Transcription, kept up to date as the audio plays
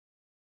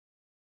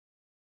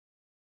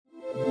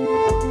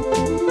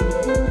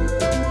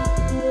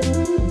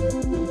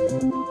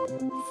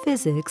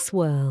Physics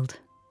World.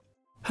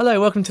 Hello,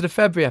 welcome to the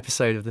February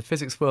episode of the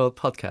Physics World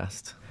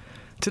podcast.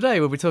 Today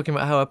we'll be talking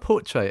about how a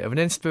portrait of an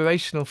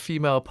inspirational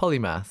female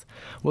polymath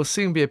will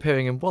soon be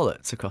appearing in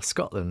wallets across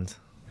Scotland.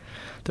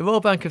 The Royal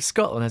Bank of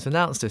Scotland has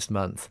announced this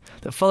month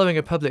that following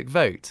a public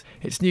vote,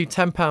 its new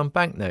 £10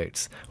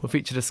 banknotes will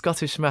feature the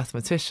Scottish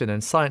mathematician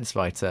and science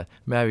writer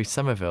Mary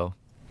Somerville.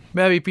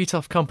 Mary beat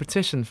off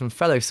competition from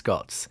fellow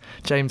Scots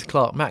James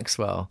Clerk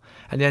Maxwell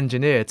and the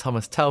engineer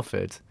Thomas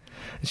Telford,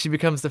 and she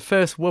becomes the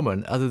first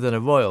woman other than a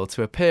royal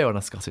to appear on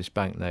a Scottish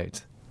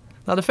banknote.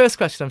 Now, the first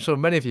question I'm sure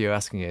many of you are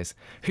asking is,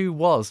 who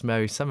was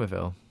Mary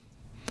Somerville?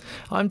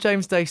 I'm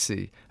James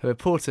Dacey, a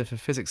reporter for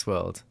Physics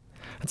World,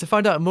 and to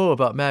find out more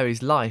about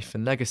Mary's life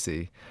and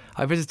legacy,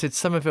 I visited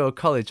Somerville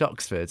College,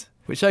 Oxford,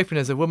 which opened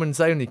as a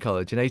women's-only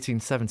college in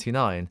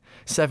 1879,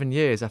 7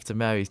 years after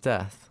Mary's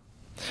death.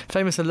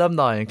 Famous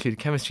alumni include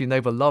Chemistry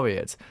Nobel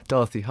laureate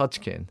Dorothy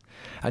Hodgkin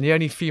and the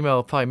only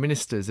female Prime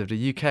Ministers of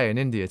the UK and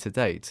India to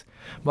date,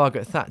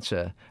 Margaret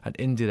Thatcher and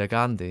Indira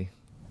Gandhi.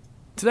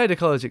 Today the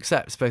college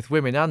accepts both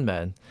women and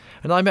men,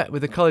 and I met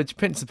with the college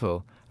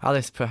principal,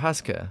 Alice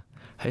Prohaska,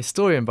 a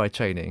historian by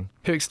training,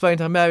 who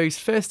explained how Mary's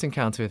first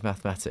encounter with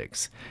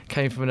mathematics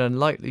came from an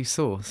unlikely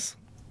source.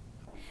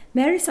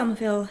 Mary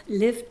Somerville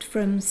lived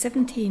from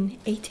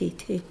 1780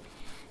 to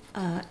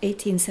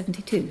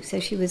 1872, so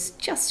she was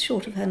just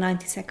short of her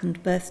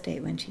 92nd birthday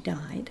when she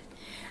died.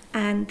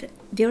 And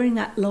during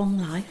that long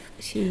life,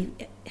 she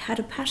had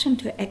a passion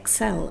to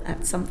excel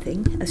at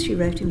something, as she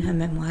wrote in her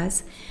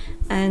memoirs,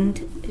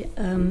 and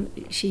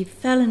she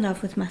fell in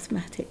love with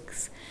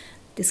mathematics,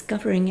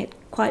 discovering it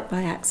quite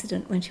by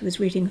accident when she was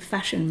reading a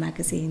fashion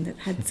magazine that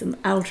had some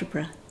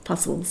algebra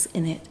puzzles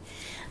in it.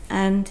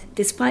 And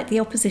despite the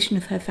opposition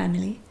of her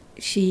family,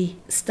 she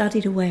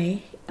studied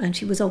away, and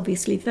she was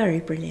obviously very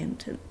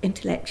brilliant and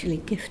intellectually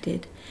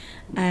gifted,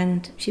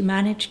 and she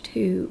managed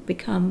to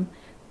become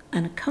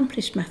an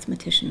accomplished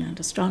mathematician and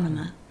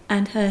astronomer.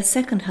 And her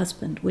second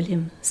husband,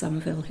 William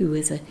Somerville, who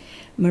was a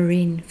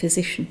marine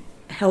physician,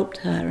 helped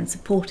her and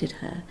supported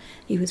her.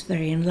 He was a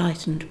very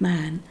enlightened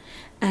man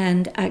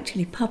and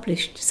actually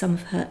published some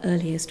of her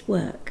earliest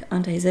work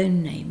under his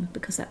own name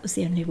because that was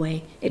the only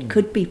way it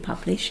could be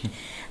published.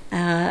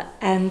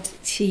 And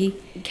she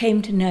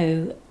came to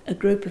know a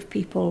group of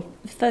people,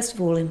 first of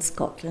all in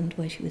Scotland,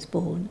 where she was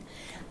born,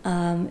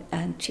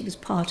 and she was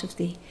part of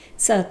the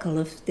circle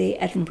of the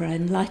Edinburgh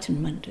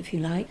Enlightenment, if you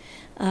like.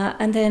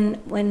 And then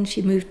when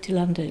she moved to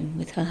London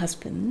with her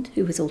husband,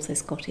 who was also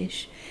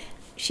Scottish,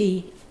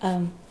 she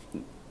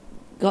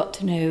got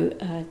to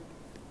know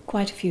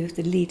quite a few of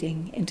the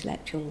leading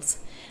intellectuals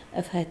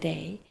of her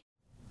day.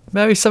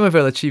 Mary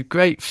Somerville achieved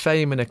great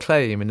fame and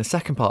acclaim in the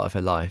second part of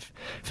her life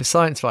for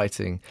science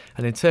writing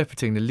and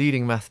interpreting the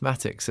leading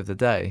mathematics of the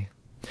day.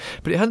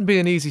 But it hadn't been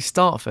an easy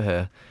start for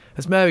her,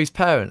 as Mary's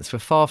parents were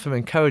far from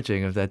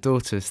encouraging of their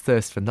daughter's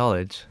thirst for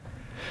knowledge.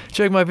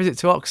 During my visit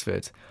to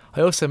Oxford,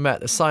 I also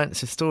met the science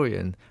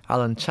historian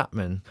Alan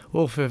Chapman,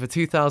 author of a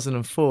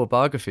 2004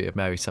 biography of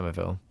Mary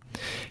Somerville.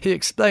 He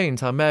explained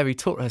how Mary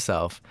taught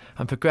herself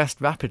and progressed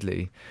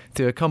rapidly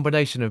through a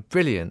combination of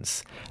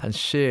brilliance and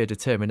sheer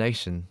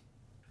determination.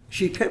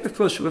 She came, of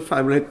course, from a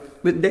family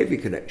with navy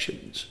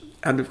connections,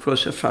 and of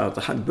course her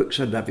father had books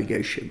on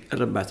navigation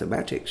and on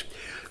mathematics,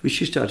 which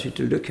she started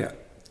to look at.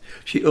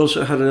 She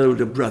also had an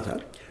older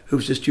brother who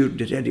was a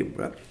student at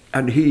Edinburgh,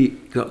 and he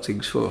got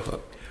things for her.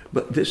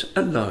 But this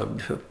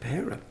alarmed her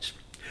parents.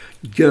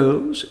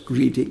 Girls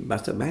reading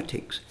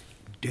mathematics,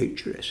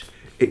 dangerous.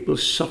 It will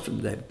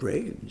soften their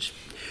brains.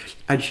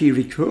 And she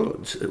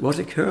records what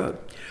occurred.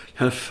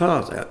 Her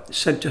father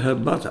said to her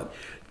mother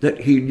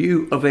that he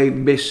knew of a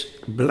Miss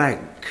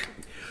Blank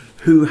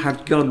who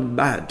had gone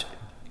mad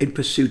in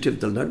pursuit of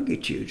the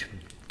longitude.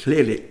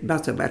 Clearly,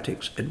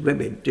 mathematics and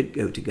women didn't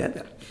go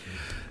together.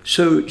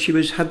 So she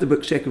had the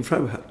books taken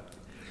from her.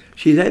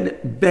 She then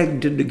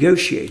begged and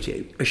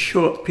negotiated a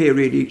short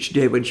period each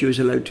day when she was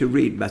allowed to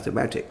read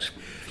mathematics.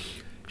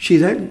 She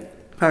then,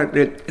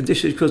 apparently, and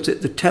this is because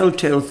the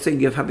telltale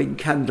thing of having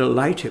candle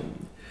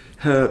lighting,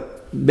 her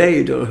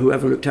maid or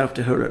whoever looked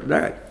after her at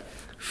night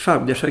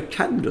found that her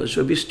candles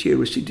were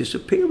mysteriously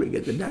disappearing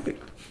in the night.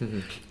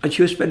 Mm-hmm. And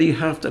she was spending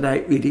half the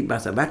night reading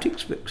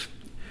mathematics books.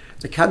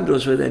 The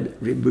candles were then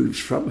removed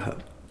from her.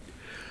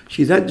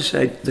 She then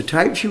said the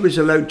time she was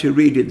allowed to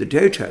read in the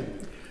daytime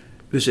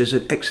was as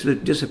an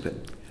excellent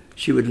discipline.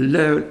 She would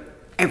learn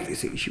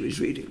everything she was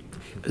reading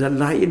and then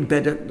lie in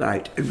bed at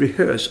night and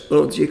rehearse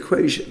all the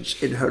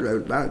equations in her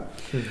own mind.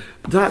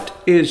 That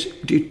is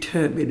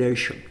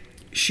determination.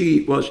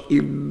 She was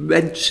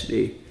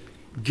immensely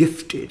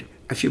gifted,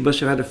 and she must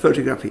have had a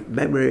photographic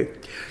memory,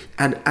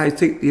 and I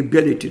think the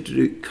ability to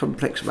do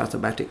complex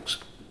mathematics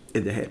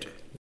in the head.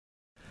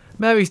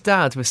 Mary's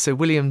dad was Sir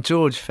William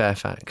George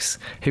Fairfax,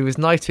 who was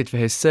knighted for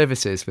his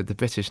services with the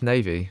British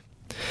Navy.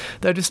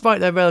 Though despite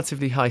their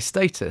relatively high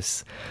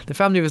status, the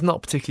family was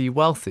not particularly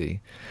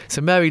wealthy, so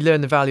Mary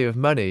learned the value of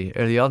money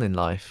early on in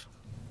life.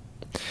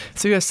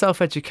 Through her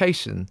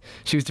self-education,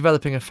 she was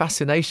developing a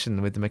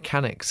fascination with the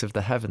mechanics of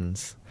the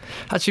heavens.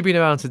 Had she been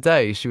around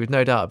today, she would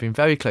no doubt have been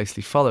very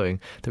closely following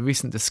the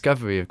recent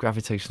discovery of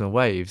gravitational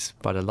waves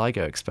by the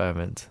LIGO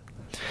experiment.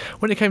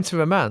 When it came to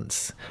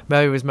romance,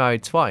 Mary was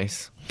married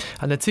twice,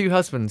 and the two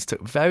husbands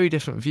took very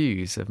different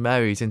views of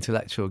Mary's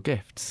intellectual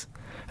gifts,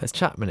 as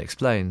Chapman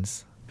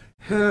explains.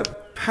 Her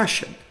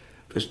passion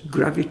was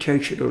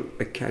gravitational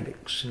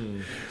mechanics,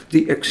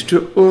 the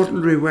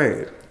extraordinary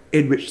way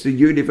in which the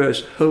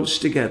universe holds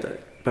together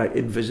by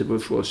invisible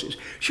forces.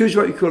 She was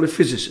what you call a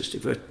physicist,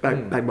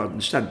 by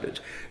modern standards,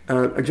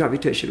 a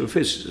gravitational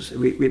physicist,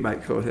 we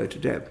might call her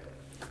today.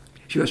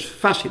 She was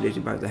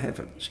fascinated by the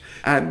heavens.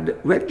 And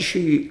when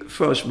she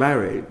first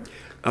married,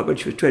 when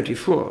she was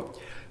 24,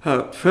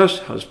 her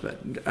first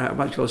husband, a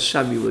man called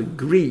Samuel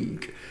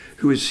Grieg,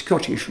 who was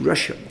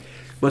Scottish-Russian,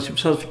 was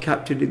himself a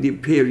captain in the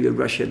Imperial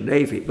Russian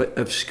Navy, but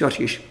of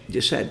Scottish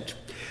descent.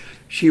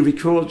 She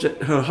records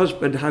that her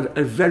husband had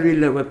a very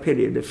low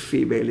opinion of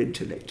female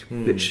intellect,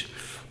 which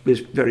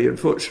was very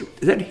unfortunate.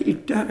 Then he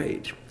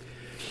died.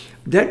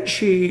 Then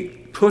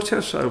she put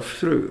herself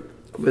through,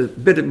 with a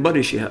bit of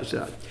money she has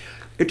now,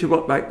 into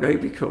what might now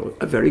be called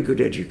a very good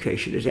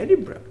education at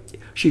Edinburgh.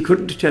 She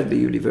couldn't attend the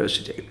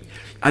university,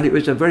 and it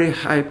was a very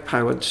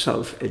high-powered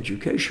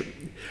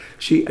self-education.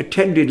 She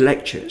attended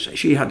lectures,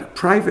 she had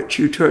private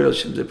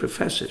tutorials from the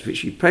professors, which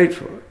she paid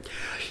for,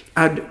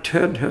 and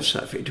turned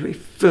herself into a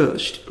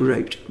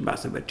first-rate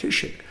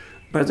mathematician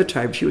by the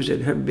time she was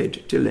in her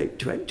mid to late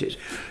 20s.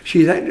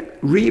 She then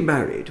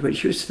remarried when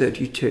she was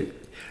 32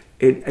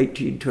 in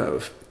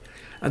 1812,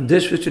 and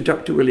this was to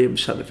Dr. William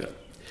Sullivan,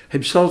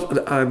 himself an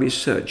army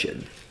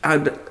surgeon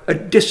and a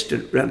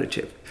distant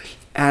relative.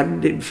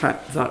 And in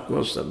fact, that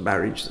was the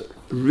marriage that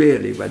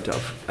really went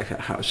off like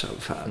a house on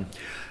fire.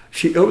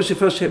 She always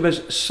refers to him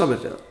as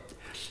Somerville,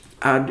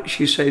 and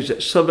she says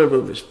that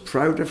Somerville was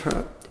proud of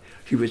her.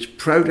 He was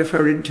proud of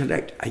her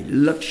intellect. I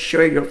loved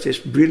showing off this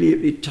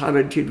brilliantly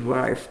talented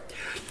wife.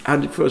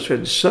 And of course,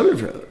 when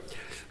Somerville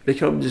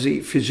becomes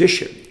the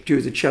physician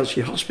to the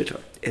Chelsea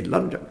Hospital in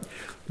London,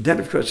 then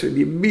of course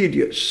an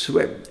immediate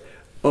swim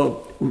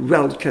of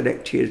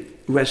well-connected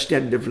West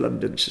End of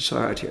London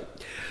society.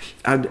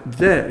 And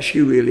there she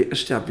really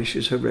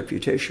establishes her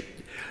reputation,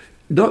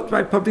 not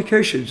by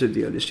publications in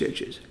the early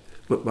stages,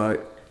 but by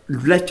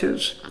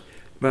letters,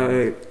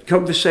 by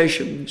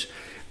conversations,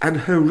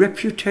 and her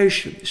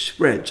reputation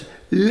spreads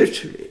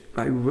literally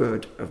by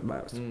word of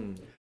mouth.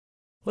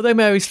 Although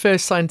Mary's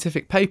first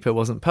scientific paper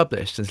wasn't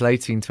published until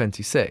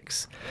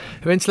 1826,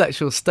 her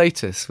intellectual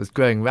status was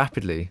growing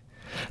rapidly,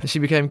 and she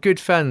became good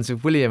friends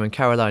with William and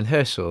Caroline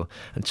Herschel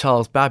and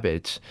Charles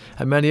Babbage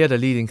and many other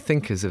leading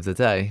thinkers of the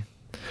day.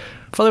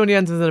 Following the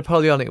end of the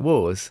Napoleonic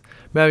Wars,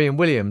 Mary and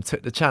William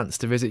took the chance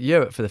to visit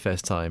Europe for the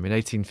first time in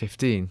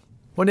 1815.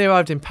 When they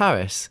arrived in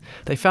Paris,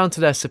 they found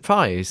to their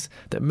surprise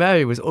that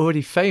Mary was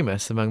already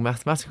famous among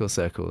mathematical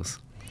circles,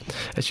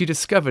 as she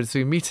discovered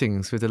through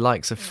meetings with the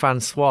likes of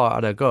François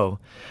Arago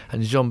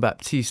and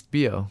Jean-Baptiste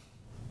Biot.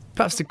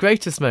 Perhaps the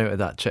greatest moment of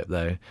that trip,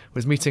 though,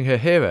 was meeting her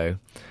hero,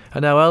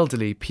 a now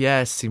elderly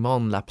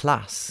Pierre-Simon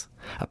Laplace,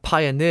 a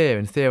pioneer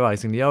in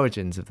theorising the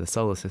origins of the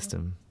solar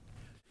system.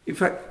 In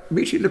fact,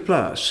 meeting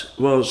Laplace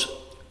was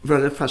a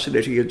rather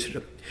fascinating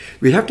incident.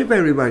 We have to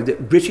bear in mind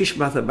that British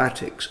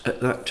mathematics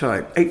at that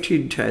time,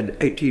 1810,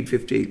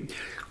 1815,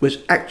 was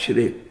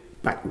actually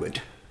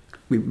backward.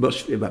 We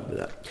must remember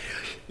that.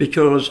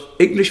 Because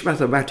English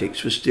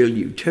mathematics was still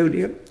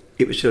Newtonian,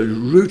 it was still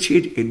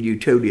rooted in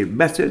Newtonian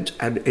methods,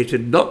 and it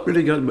had not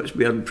really gone much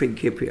beyond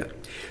Principia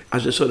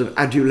as a sort of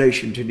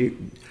adulation to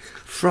Newton.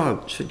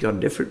 France had gone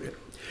differently.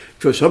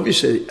 Of course,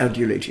 obviously,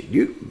 adulated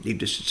Newton,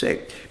 needless to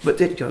say, but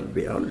they'd gone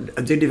beyond,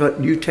 and they developed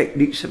new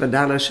techniques of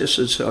analysis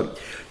and so on.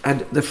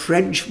 And the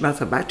French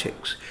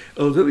mathematics,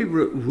 although we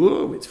were at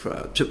war with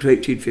France up to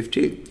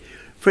 1815,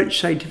 French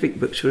scientific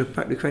books were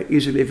apparently quite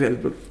easily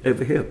available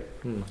over here.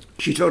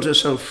 She taught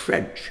herself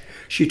French,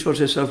 she taught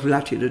herself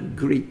Latin and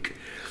Greek.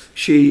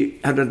 She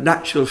had a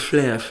natural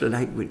flair for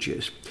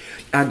languages.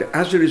 And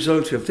as a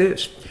result of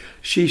this,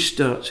 she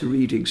starts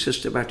reading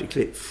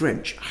systematically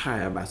French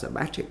higher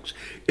mathematics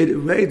in a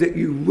way that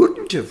you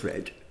wouldn't have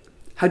read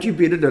had you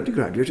been an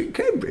undergraduate in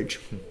Cambridge.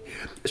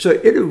 So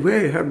in a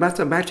way, her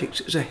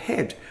mathematics is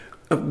ahead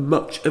of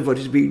much of what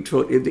is being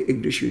taught in the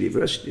English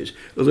universities,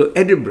 although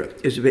Edinburgh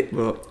is a bit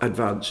more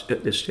advanced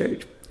at this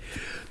stage.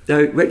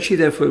 Now, when she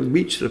therefore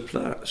meets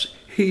Laplace,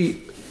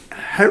 he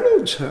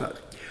heralds her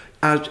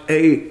as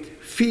a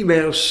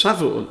female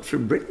savant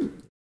from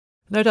Britain.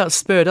 No doubt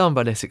spurred on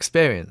by this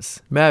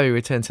experience, Mary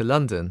returned to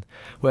London,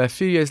 where a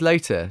few years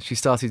later she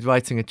started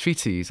writing a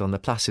treatise on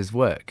Laplace's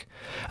work,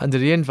 under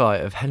the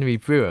invite of Henry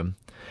Brougham,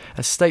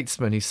 a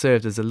statesman who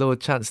served as the Lord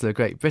Chancellor of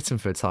Great Britain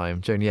for a time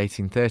during the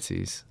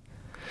 1830s.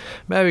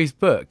 Mary's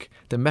book,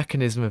 The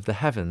Mechanism of the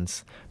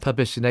Heavens,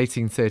 published in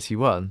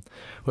 1831,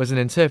 was an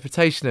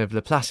interpretation of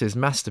Laplace's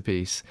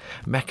masterpiece,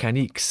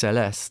 Mécanique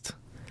Céleste,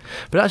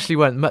 but actually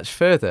went much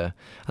further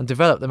and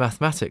developed the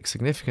mathematics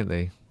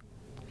significantly.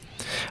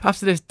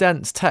 After this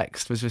dense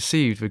text was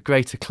received with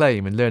great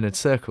acclaim in learned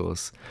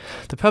circles,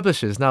 the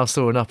publishers now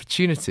saw an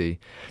opportunity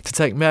to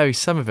take Mary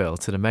Somerville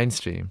to the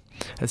mainstream,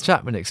 as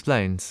Chapman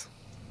explains.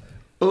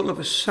 All of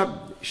a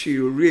sudden, she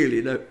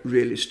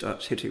really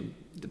starts hitting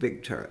the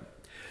big time.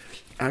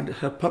 And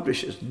her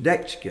publishers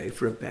next go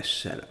for a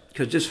bestseller,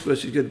 because this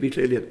was going to be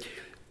clearly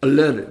a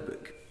learned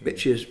book,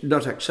 which is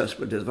not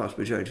accessible to the vast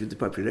majority of the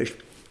population.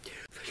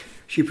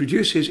 She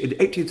produces in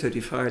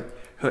 1835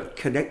 her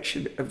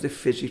Connection of the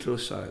Physical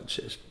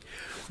Sciences.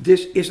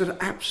 This is an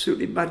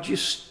absolutely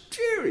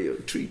magisterial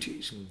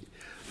treatise,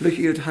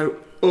 looking at how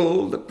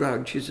all the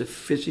branches of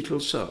physical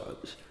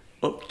science,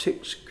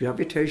 optics,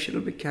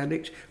 gravitational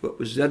mechanics, what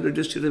was then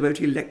understood about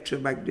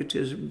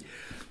electromagnetism,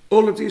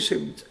 all of these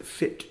things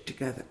fit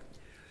together.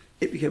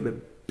 It became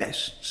a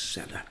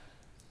bestseller.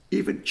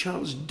 Even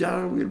Charles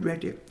Darwin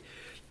read it.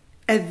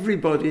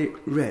 Everybody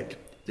read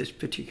this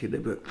particular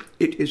book.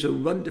 It is a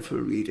wonderful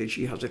read, and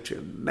she has a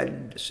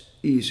tremendous,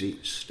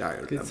 easy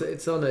style.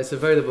 It's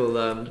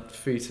available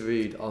free to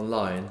read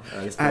online.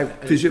 I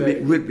presume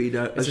it would be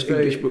now, as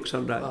English books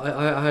online.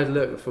 I had a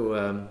look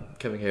before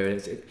coming here,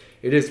 and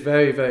it is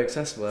very, very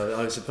accessible.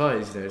 I was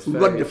surprised. It's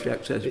very, wonderfully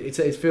accessible.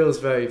 It feels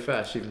very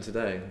fresh even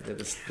today,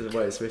 the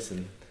way it's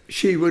written.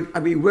 She would,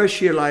 were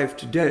she alive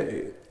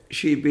today,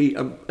 she'd be,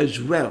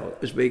 as well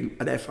as being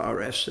an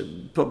FRS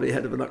and probably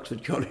head of an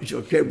Oxford College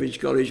or Cambridge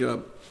College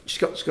or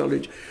Scots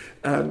College,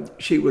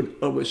 she would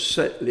almost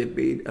certainly have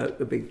been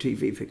a big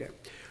TV figure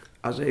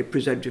as a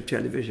presenter of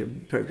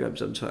television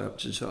programmes on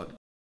science and so on.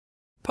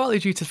 Partly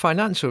due to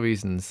financial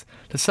reasons,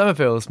 the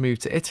Somervilles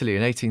moved to Italy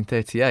in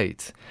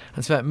 1838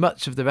 and spent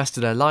much of the rest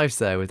of their lives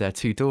there with their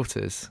 2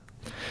 daughters.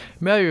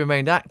 Mary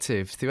remained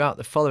active throughout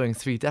the following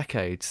 3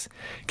 decades,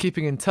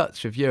 keeping in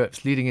touch with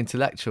Europe's leading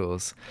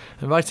intellectuals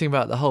and writing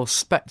about the whole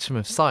spectrum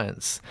of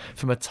science,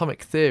 from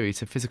atomic theory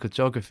to physical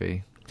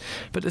geography.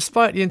 But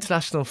despite the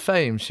international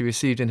fame she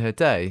received in her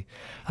day,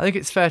 I think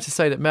it's fair to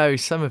say that Mary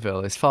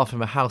Somerville is far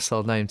from a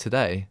household name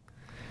today.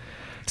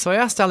 So I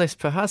asked Alice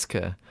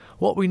Prohaska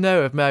what we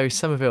know of Mary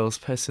Somerville's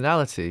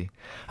personality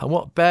and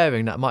what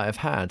bearing that might have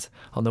had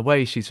on the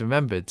way she's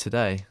remembered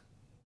today.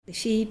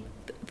 She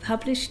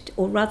published,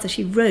 or rather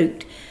she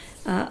wrote,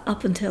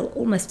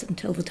 almost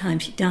until the time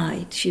she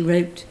died. She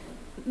wrote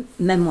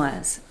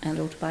memoirs and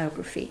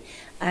autobiography,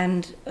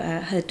 and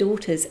her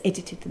daughters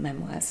edited the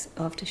memoirs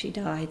after she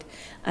died,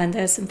 and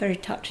there's some very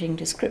touching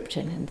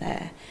description in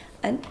there.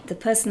 And the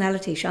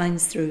personality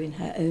shines through in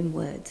her own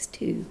words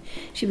too.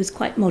 She was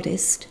quite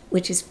modest,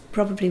 which is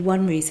probably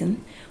one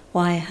reason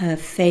why her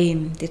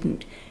fame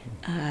didn't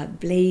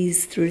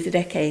blaze through the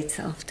decades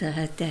after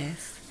her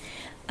death.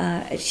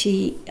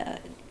 She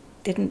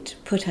didn't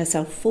put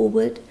herself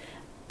forward.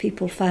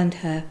 People found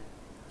her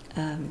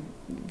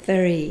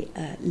very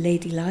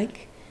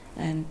ladylike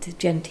and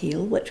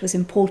genteel, which was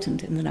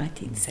important in the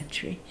 19th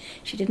century.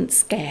 She didn't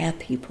scare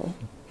people.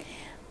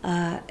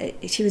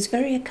 She was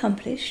very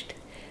accomplished.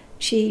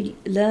 She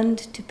learned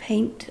to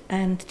paint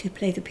and to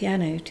play the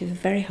piano to a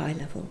very high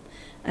level,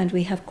 and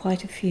we have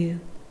quite a few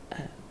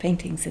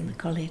paintings in the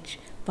college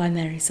by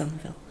Mary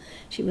Somerville.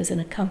 She was an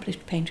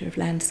accomplished painter of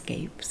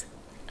landscapes.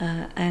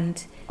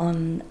 And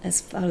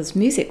as far as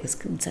music was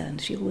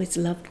concerned, she always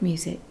loved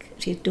music.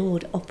 She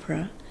adored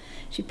opera.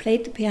 She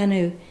played the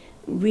piano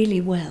really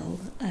well.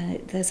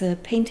 There's a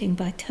painting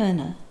by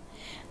Turner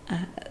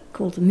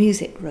called The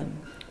Music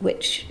Room,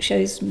 which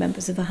shows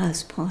members of a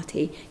house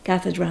party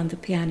gathered around the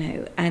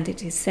piano, and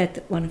it is said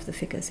that one of the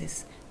figures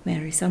is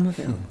Mary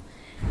Somerville.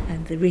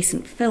 And the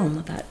recent film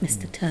about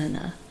Mr.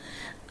 Turner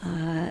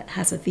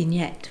has a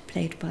vignette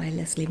played by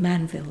Leslie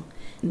Manville,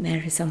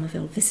 Mary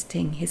Somerville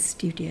visiting his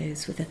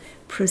studios with a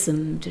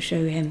prism to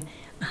show him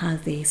how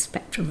the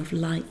spectrum of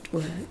light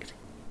worked.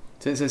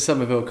 So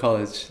Somerville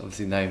College,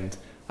 obviously named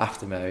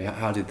after Mary.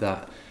 How did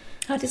that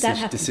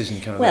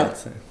decision come about?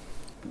 So?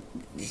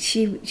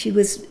 She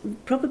was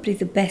probably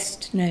the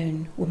best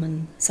known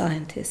woman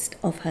scientist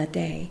of her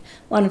day,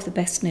 one of the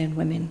best known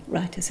women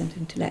writers and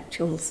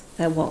intellectuals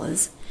there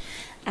was.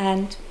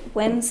 And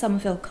when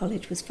Somerville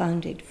College was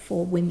founded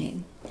for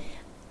women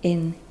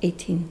in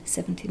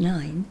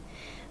 1879,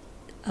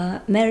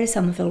 Mary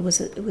Somerville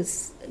was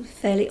a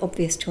fairly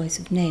obvious choice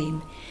of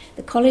name.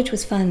 The college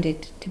was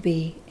founded to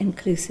be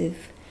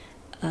inclusive,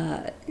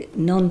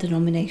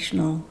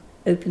 non-denominational,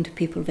 open to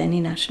people of any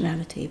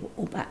nationality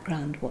or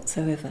background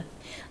whatsoever.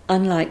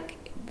 Unlike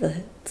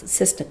the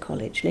sister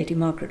college, Lady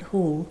Margaret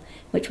Hall,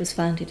 which was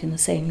founded in the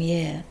same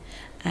year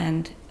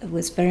and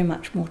was very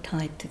much more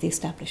tied to the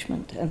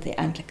establishment and the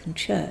Anglican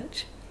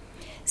Church.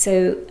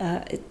 So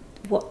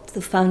what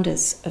the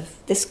founders of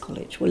this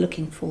college were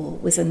looking for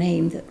was a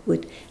name that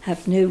would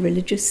have no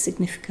religious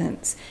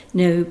significance,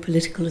 no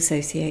political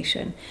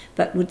association,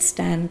 but would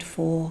stand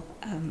for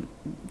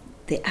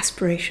the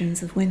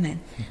aspirations of women.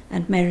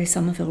 And Mary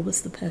Somerville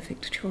was the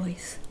perfect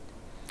choice.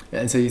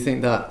 And so you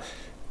think that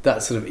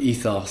sort of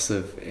ethos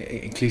of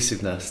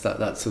inclusiveness,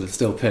 that sort of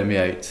still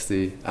permeates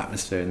the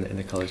atmosphere in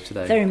the college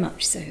today? Very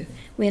much so.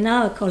 We're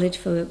now a college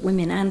for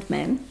women and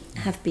men,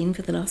 have been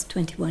for the last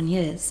 21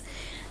 years.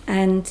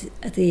 And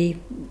the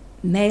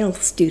male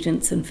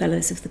students and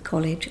fellows of the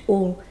college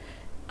all,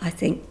 I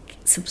think,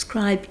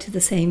 subscribe to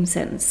the same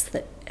sense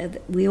that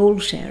we all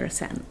share a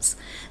sense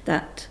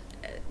that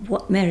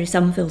what Mary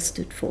Somerville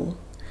stood for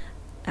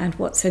and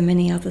what so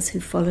many others who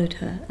followed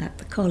her at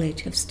the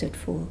college have stood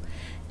for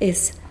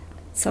is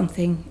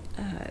something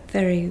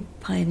very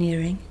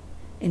pioneering,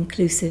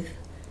 inclusive,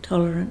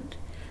 tolerant.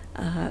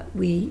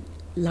 We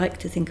like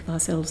to think of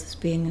ourselves as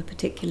being a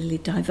particularly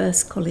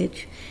diverse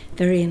college,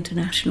 very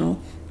international,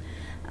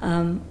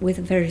 with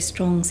a very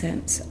strong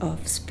sense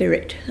of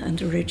spirit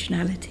and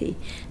originality.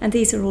 And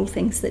these are all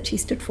things that she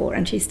stood for,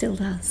 and she still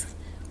does.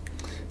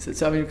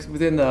 So I mean,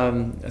 within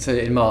so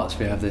in March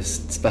we have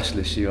this special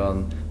issue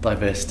on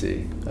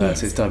diversity. Yes.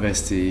 So it's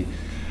diversity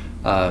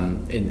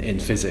in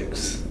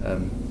physics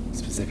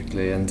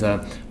specifically, and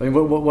I mean,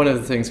 one of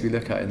the things we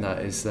look at in that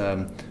is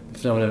the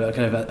phenomenon of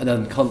kind of an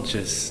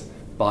unconscious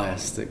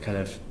bias that kind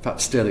of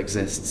perhaps still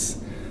exists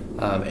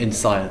in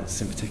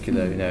science in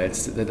particular. You know,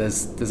 it's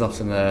there's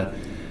often a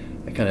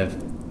kind of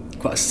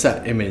quite a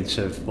set image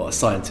of what a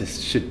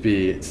scientist should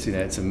be. It's, you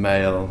know, it's a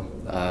male,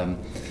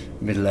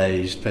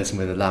 middle-aged person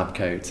with a lab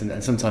coat,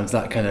 and sometimes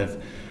that kind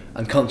of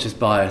unconscious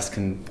bias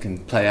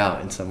can play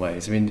out in some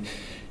ways. I mean,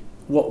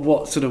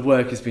 what sort of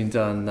work has been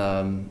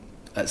done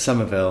at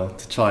Somerville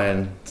to try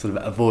and sort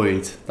of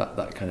avoid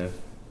that kind of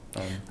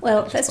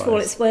well, first of all,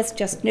 it's worth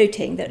just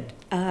noting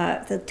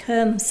that the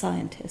term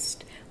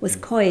scientist was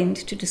coined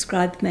to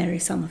describe Mary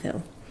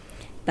Somerville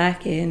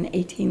back in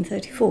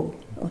 1834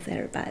 or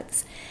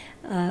thereabouts,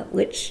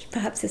 which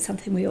perhaps is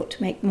something we ought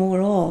to make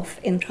more of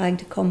in trying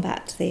to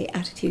combat the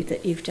attitude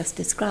that you've just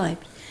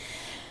described.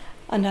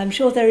 And I'm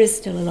sure there is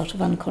still a lot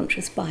of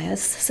unconscious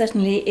bias.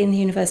 Certainly in the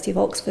University of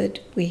Oxford,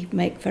 we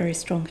make very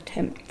strong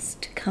attempts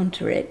to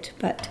counter it,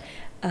 but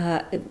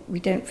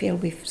we don't feel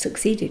we've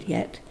succeeded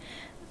yet.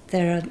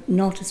 There are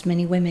not as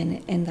many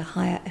women in the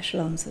higher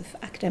echelons of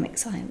academic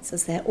science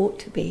as there ought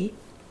to be.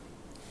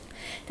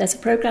 There's a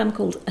programme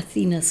called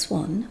Athena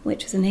Swan,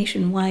 which is a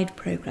nationwide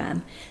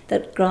programme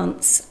that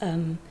grants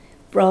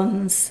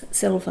bronze,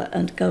 silver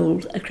and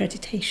gold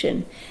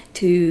accreditation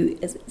to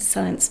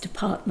science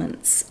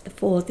departments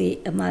for the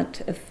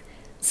amount of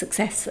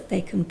success that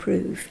they can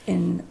prove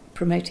in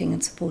promoting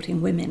and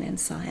supporting women in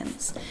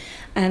science.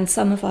 And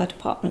some of our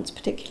departments,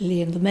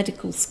 particularly in the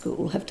medical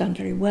school, have done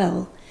very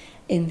well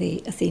in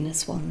the Athena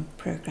Swan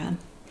programme.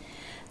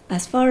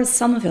 As far as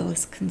Somerville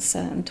is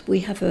concerned,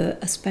 we have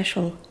a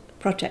special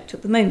project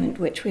at the moment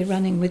which we're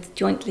running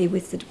jointly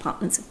with the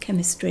departments of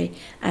chemistry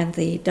and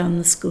the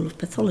Dunn School of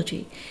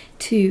Pathology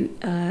to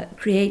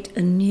create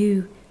a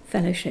new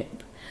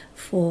fellowship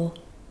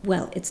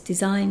it's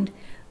designed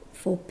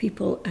for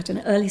people at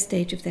an early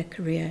stage of their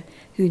career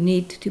who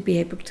need to be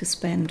able to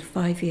spend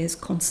 5 years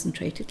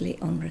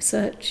concentratedly on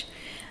research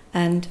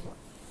and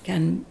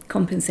can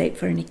compensate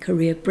for any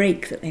career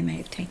break that they may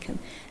have taken.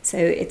 So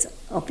it's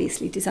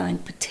obviously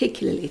designed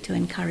particularly to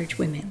encourage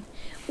women,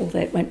 although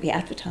it won't be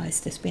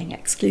advertised as being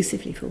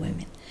exclusively for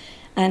women.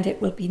 And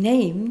it will be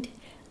named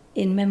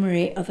in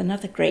memory of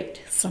another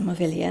great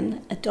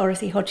Somervillian,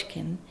 Dorothy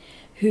Hodgkin,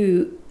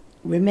 who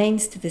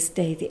remains to this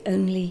day the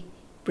only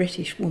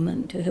British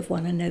woman to have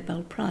won a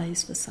Nobel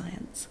Prize for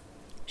science.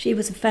 She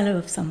was a fellow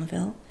of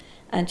Somerville,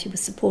 and she was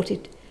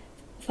supported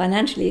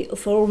financially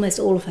for almost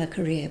all of her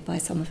career by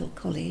Somerville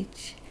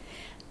College,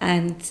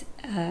 and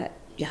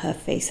her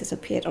face has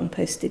appeared on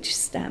postage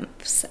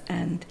stamps,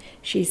 and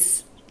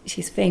she's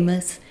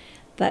famous,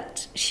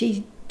 but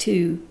she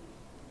too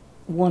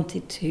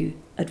wanted to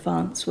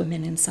advance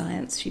women in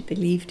science. She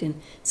believed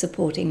in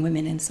supporting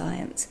women in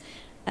science,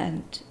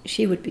 and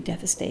she would be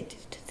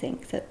devastated to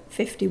think that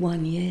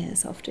 51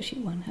 years after she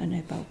won her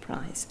Nobel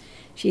Prize,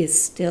 she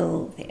is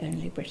still the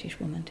only British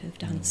woman to have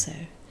done so.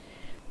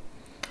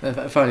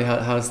 Finally,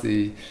 how's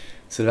the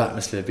sort of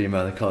atmosphere being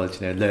around the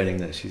college, you know, learning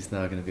that she's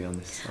now going to be on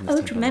this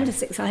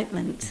tremendous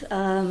excitement.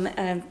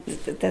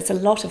 There's a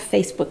lot of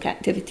Facebook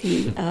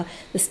activity.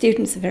 The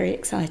students are very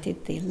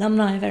excited. The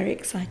alumni are very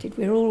excited.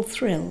 We're all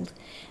thrilled.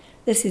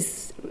 This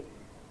is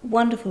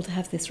wonderful to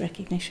have this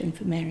recognition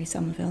for Mary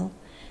Somerville.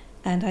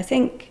 And I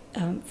think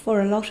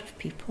for a lot of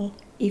people,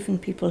 even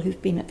people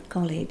who've been at the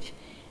college,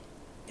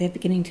 they're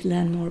beginning to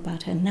learn more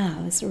about her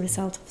now as a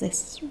result of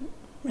this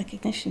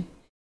recognition.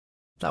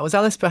 That was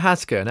Alice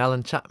Prohaska and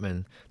Alan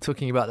Chapman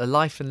talking about the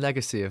life and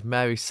legacy of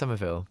Mary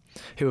Somerville,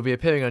 who will be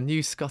appearing on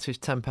new Scottish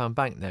 £10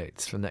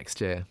 banknotes from next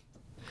year.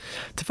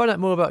 To find out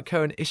more about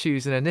current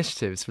issues and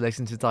initiatives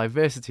relating to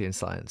diversity in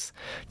science,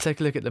 take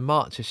a look at the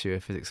March issue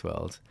of Physics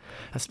World,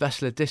 a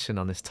special edition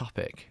on this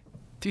topic.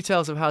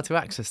 Details of how to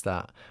access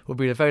that will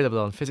be available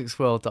on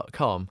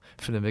physicsworld.com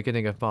from the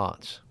beginning of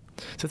March.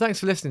 So thanks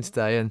for listening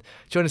today, and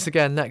join us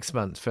again next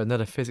month for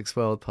another Physics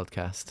World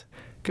podcast.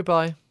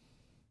 Goodbye.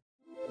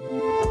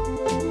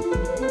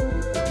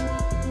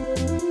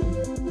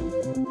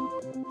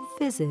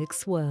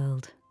 Physics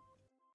World.